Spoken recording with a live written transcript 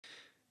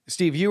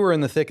Steve, you were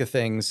in the thick of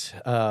things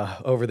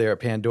over there at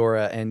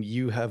Pandora, and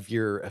you have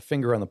your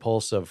finger on the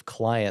pulse of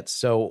clients.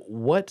 So,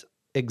 what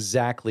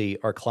exactly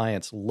are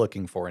clients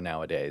looking for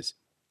nowadays?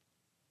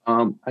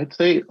 I'd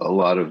say a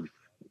lot of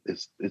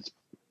it's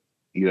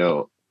you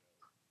know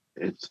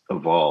it's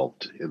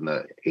evolved in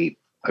the eight.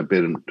 I've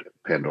been in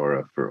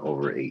Pandora for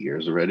over 8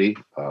 years already,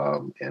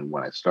 and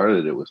when I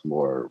started, it was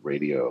more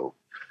radio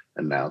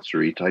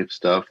announcery type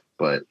stuff,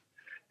 but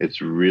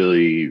it's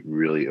really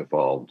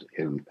evolved.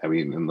 In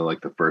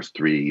the first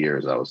 3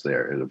 years I was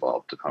there, it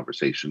evolved to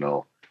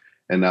conversational,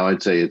 and now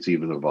I'd say it's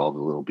even evolved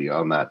a little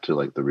beyond that to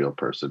like the real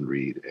person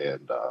read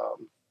and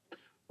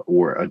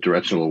or a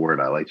directional word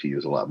I like to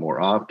use a lot more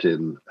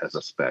often as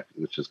a spec,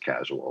 which is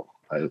casual.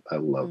 I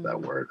love that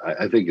Mm, word.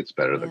 I think it's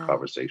better than yeah.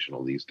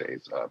 conversational these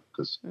days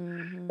because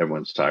Hmm.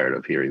 everyone's tired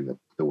of hearing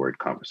the word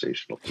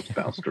conversational just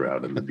bounced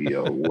around in the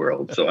VO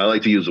world. So I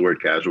like to use the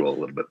word casual a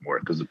little bit more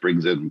because it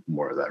brings in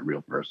more of that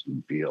real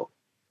person feel.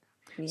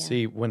 Yeah.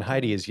 See, when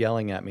Heidi Yeah. is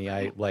yelling at me,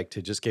 I like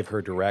to just give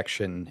her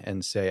direction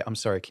and say, I'm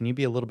sorry, can you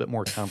be a little bit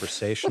more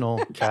conversational,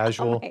 Oh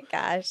casual? my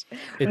gosh.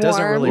 It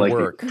doesn't really Warm.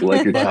 work,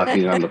 Like you're but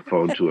talking on the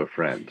phone to a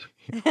friend.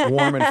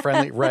 warm and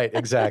friendly. Right,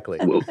 exactly.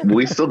 Well,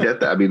 we still get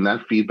that. I mean,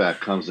 that feedback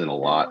comes in a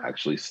lot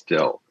actually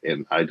still.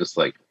 And I just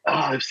like,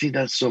 I've seen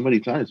that so many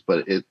times,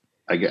 but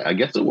I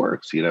guess it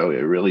works. It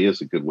really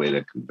is a good way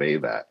to convey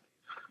that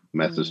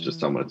message to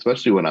someone, Mm,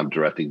 especially when I'm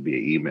directing via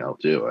email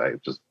too. I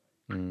just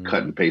cut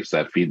Mm. and paste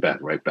that feedback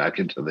right back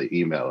into the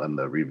email and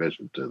the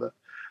revision to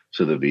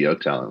the VO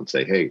talent and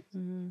say, hey,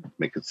 mm.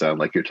 make it sound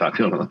like you're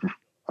talking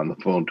on the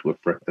phone to a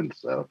friend.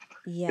 So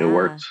it Yeah,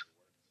 works.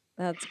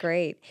 that's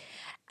great.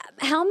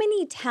 How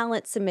many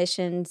talent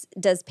submissions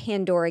does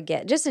Pandora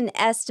get? Just an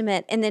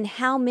estimate. And then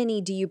how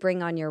many do you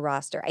bring on your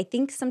roster? I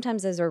think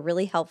sometimes those are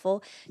really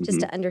helpful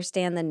just Hmm. to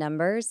understand the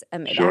numbers.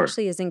 It Sure.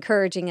 actually is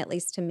encouraging, at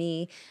least to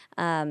me,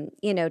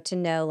 to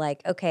know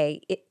like,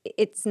 okay,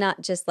 it's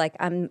not just like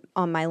I'm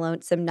on my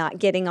lonesome not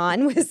getting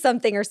on with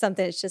something or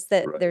something. It's just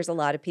that Right. there's a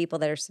lot of people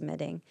that are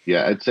submitting.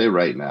 Yeah, I'd say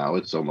right now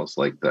it's almost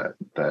like that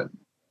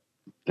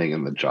thing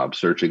in the job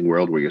searching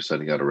world where you're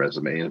sending out a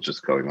resume and it's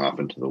just going off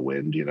into the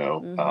wind,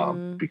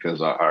 Mm-hmm.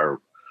 because our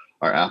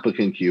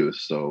applicant queue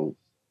is so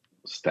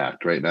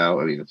stacked right now.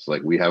 I mean, it's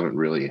like we haven't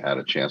really had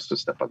a chance to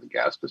step on the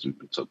gas because we've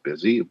been so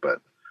busy, but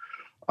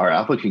our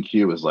applicant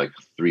queue is like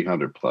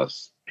 300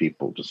 plus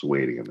people just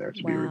waiting in there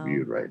to be Wow.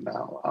 reviewed right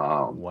now.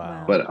 Wow.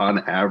 Wow. But on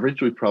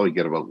average, we probably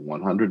get about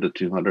 100 to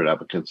 200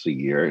 applicants a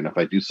year. And if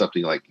I do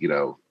something like,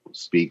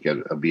 speak at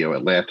a VO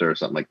Atlanta or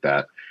something like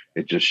that,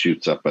 it just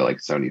shoots up by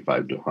like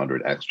 75 to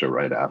 100 extra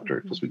right after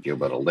Mhm. because we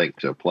give out a link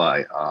to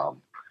apply.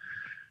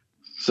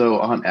 So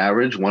on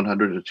average,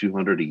 100 to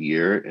 200 a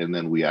year, and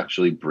then we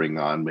actually bring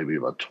on maybe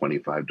about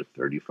 25 to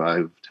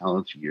 35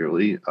 talents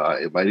yearly.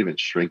 Mhm. It might even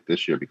shrink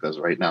this year because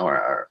right now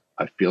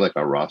I feel like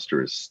our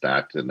roster is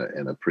stacked in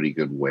a pretty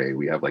good way.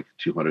 We have like Mm.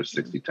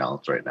 260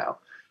 talents right now.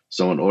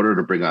 So in order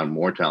to bring on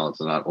more talents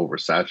and not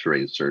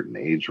oversaturate certain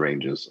age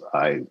ranges,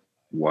 I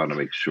want to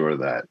make sure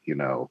that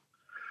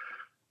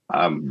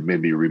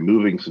maybe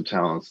removing some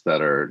talents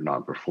that are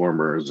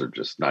non-performers or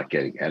just not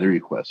getting any Yeah.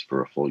 requests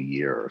for a full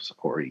year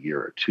or a year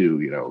or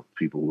two.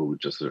 People who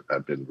just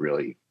have been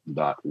really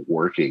not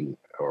working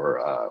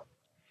or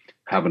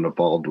haven't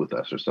evolved with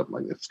us or something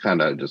like that. It's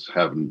kind of just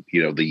having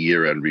the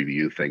year-end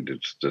review thing to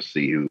just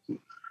see who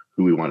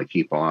we want to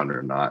keep on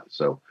or not.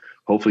 So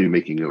hopefully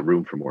making a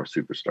room for more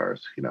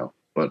superstars.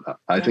 But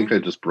I think Yeah. I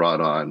just brought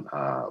on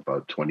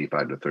about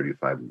 25 to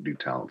 35 new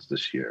talents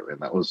this year, and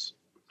that was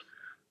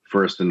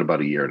first in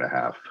about a year and a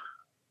half.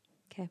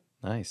 Okay.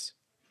 Nice.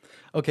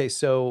 Okay,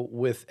 so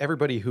with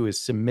everybody who is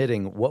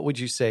submitting, what would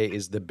you say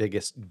is the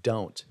biggest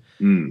don't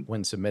Mm.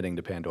 when submitting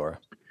to Pandora?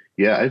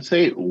 Yeah, I'd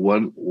say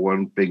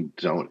one big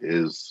don't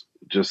is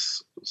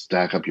just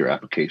stack up your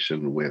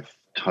application with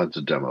tons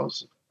of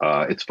demos.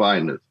 It's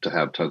fine to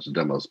have tons of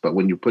demos, but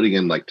when you're putting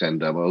in like 10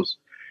 demos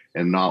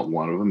and not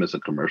one of them is a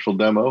commercial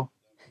demo,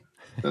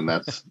 then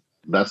that's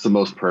the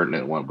most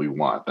pertinent one we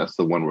want. That's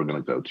the one we're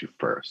going to go to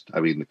first. I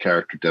mean, the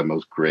character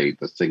demo's great,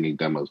 the singing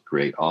demo's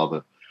great, all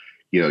the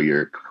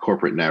your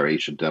corporate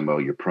narration demo,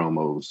 your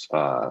promos,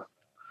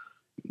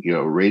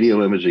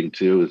 radio imaging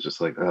too is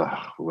just like, oh,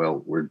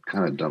 well, we're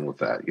kind of done with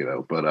that,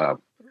 But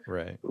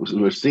Right.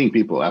 we're seeing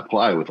people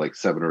apply with like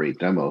 7 or 8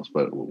 demos,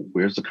 but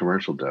where's the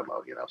commercial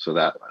demo? So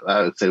that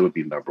I'd say would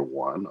be number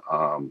one.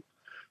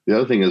 The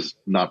other thing is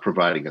not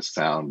providing a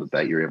sound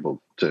that you're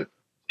able to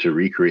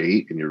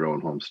recreate in your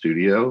own home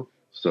studio.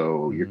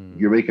 So you're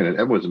Mm, making it.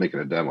 Everyone's making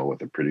a demo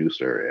with a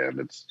producer, and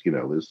it's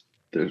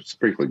there's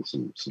sprinkling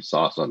some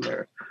sauce on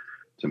there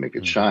to make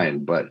it mhm,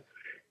 shine. But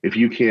if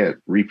you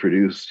can't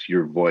reproduce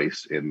your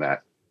voice in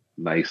that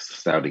nice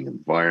sounding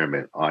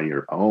environment on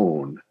your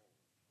own,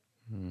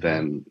 mhm,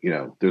 then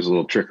there's a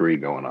little trickery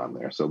going on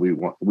there. So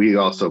we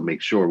also Mhm.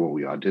 make sure when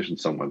we audition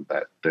someone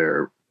that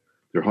their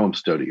home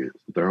studio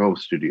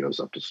is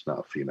up to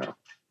snuff.